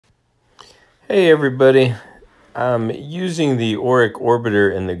Hey everybody, I'm using the Oreck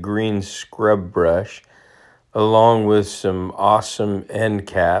Orbiter and the green scrub brush along with some awesome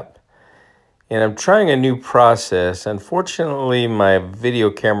Encap, and I'm trying a new process. Unfortunately, my video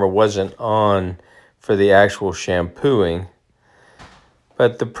camera wasn't on for the actual shampooing,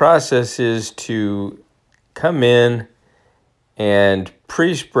 but the process is to come in and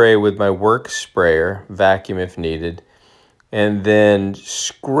pre-spray with my work sprayer, vacuum if needed, and then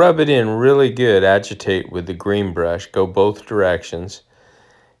scrub it in really good, agitate with the green brush, go both directions,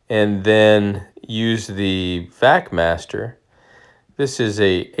 and then use the Vacmaster. This is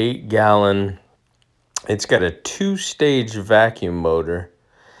a 8-gallon, it's got a 2-stage vacuum motor.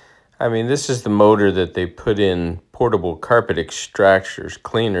 I mean, this is the motor that they put in portable carpet extractors,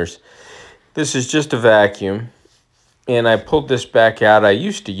 cleaners. This is just a vacuum, and I pulled this back out. I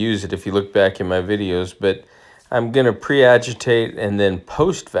used to use it if you look back in my videos, but I'm going to pre-agitate and then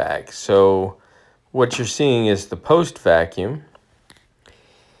post-vac. So what you're seeing is the post-vacuum.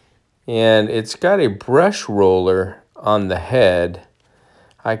 And it's got a brush roller on the head.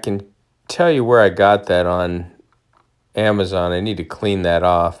 I can tell you where I got that on Amazon. I need to clean that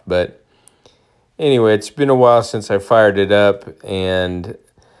off. But anyway, it's been a while since I fired it up. And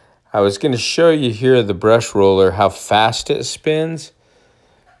I was going to show you here the brush roller, how fast it spins.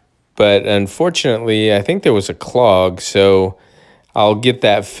 But unfortunately, I think there was a clog, so I'll get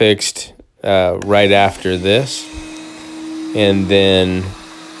that fixed right after this. And then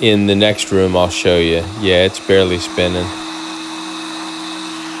in the next room, I'll show you. Yeah, it's barely spinning.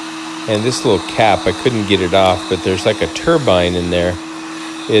 And this little cap, I couldn't get it off, but there's like a turbine in there.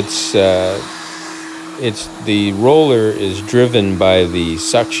 It's the roller is driven by the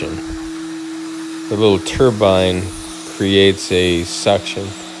suction. The little turbine creates a suction.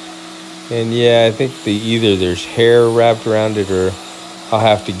 And yeah, I think either there's hair wrapped around it, or I'll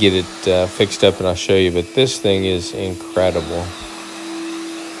have to get it fixed up and I'll show you. But this thing is incredible.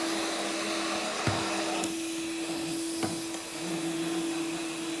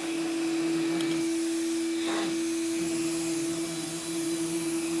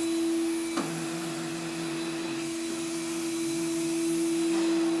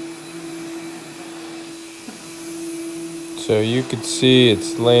 So you could see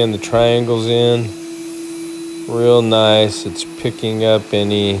it's laying the triangles in real nice. It's picking up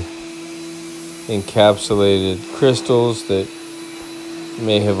any encapsulated crystals that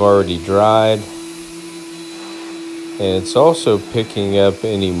may have already dried. And it's also picking up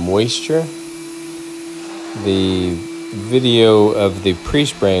any moisture. The video of the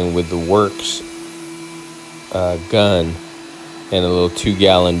pre-spraying with the Works gun and a little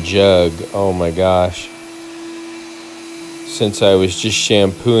 2-gallon jug, oh my gosh. Since I was just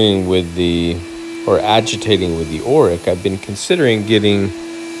shampooing with or agitating with the Oreck, I've been considering getting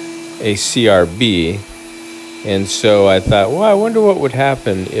a CRB. And so I thought, well, I wonder what would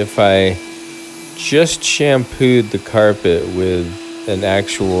happen if I just shampooed the carpet with an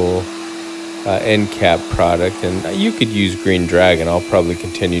actual Encap product. And you could use Green Dragon. I'll probably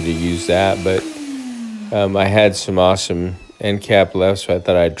continue to use that. But I had some awesome Encap left, so I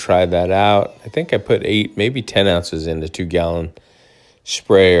thought I'd try that out. I think I put 8, maybe 10 ounces in the 2-gallon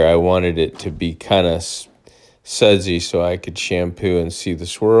sprayer. I wanted it to be kind of sudsy so I could shampoo and see the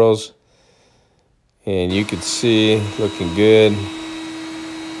swirls. And you could see, looking good.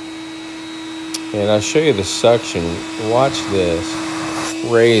 And I'll show you the suction. Watch this.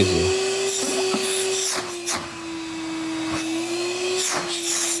 Crazy.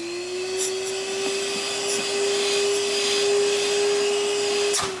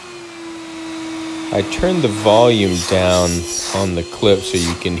 I turned the volume down on the clip so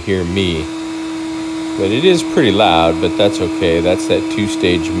you can hear me. But it is pretty loud, but that's okay. That's that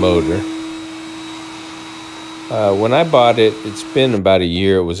 2-stage motor. When I bought it, it's been about a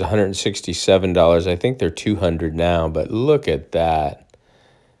year. It was $167. I think they're $200 now, but look at that.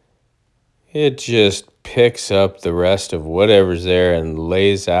 It just picks up the rest of whatever's there and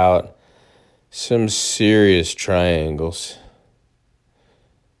lays out some serious triangles.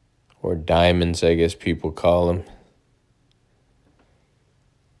 Or diamonds, I guess people call them.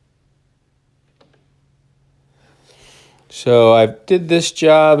 So I did this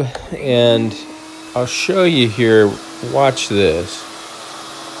job, and I'll show you here. Watch this.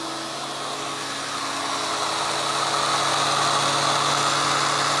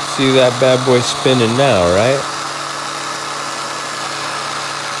 See that bad boy spinning now, right?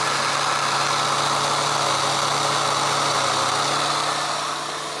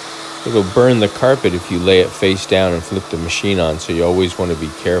 It'll burn the carpet if you lay it face down and flip the machine on, so you always want to be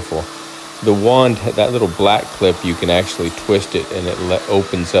careful. the wand, that little black clip, you can actually twist it and it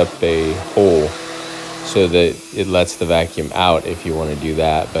opens up a hole so that it lets the vacuum out if you want to do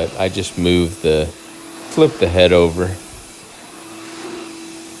that. But I just flip the head over,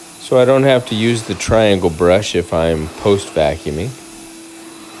 so I don't have to use the triangle brush if I'm post-vacuuming.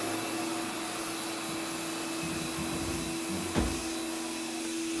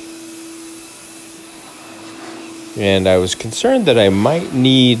 And I was concerned that I might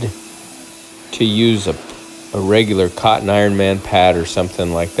need to use a regular cotton Iron Man pad or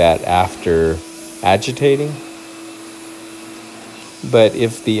something like that after agitating. But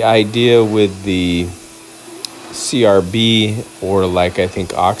if the idea with the CRB, or like I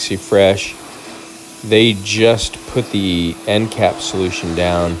think OxyFresh, they just put the Encap solution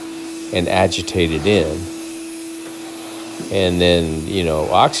down and agitate it in. And then, you know,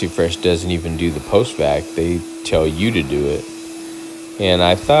 OxyFresh doesn't even do the post-vac. They tell you to do it. And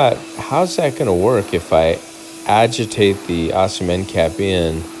I thought, how's that going to work if I agitate the awesome Encap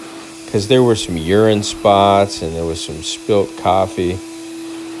in? Because there were some urine spots and there was some spilt coffee.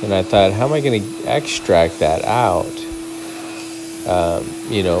 And I thought, how am I going to extract that out?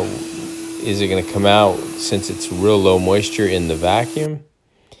 You know, is it going to come out since it's real low moisture in the vacuum?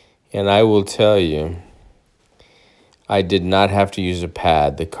 And I will tell you, I did not have to use a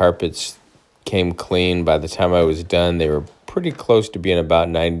pad. The carpets came clean. By the time I was done, they were pretty close to being about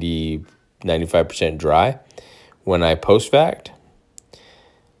 95% dry when I post-vac'd.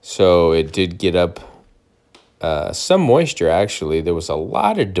 So it did get up some moisture, actually. There was a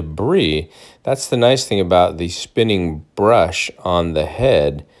lot of debris. That's the nice thing about the spinning brush on the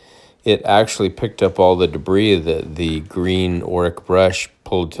head. It actually picked up all the debris that the green Oreck brush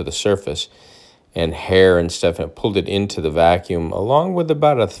pulled to the surface, and hair and stuff, and it pulled it into the vacuum along with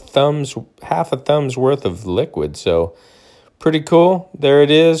about half a thumb's worth of liquid. So pretty cool. There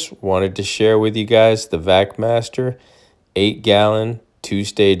it is. Wanted to share with you guys the Vacmaster 8-gallon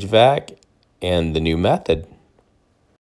 2-stage vac and the new method.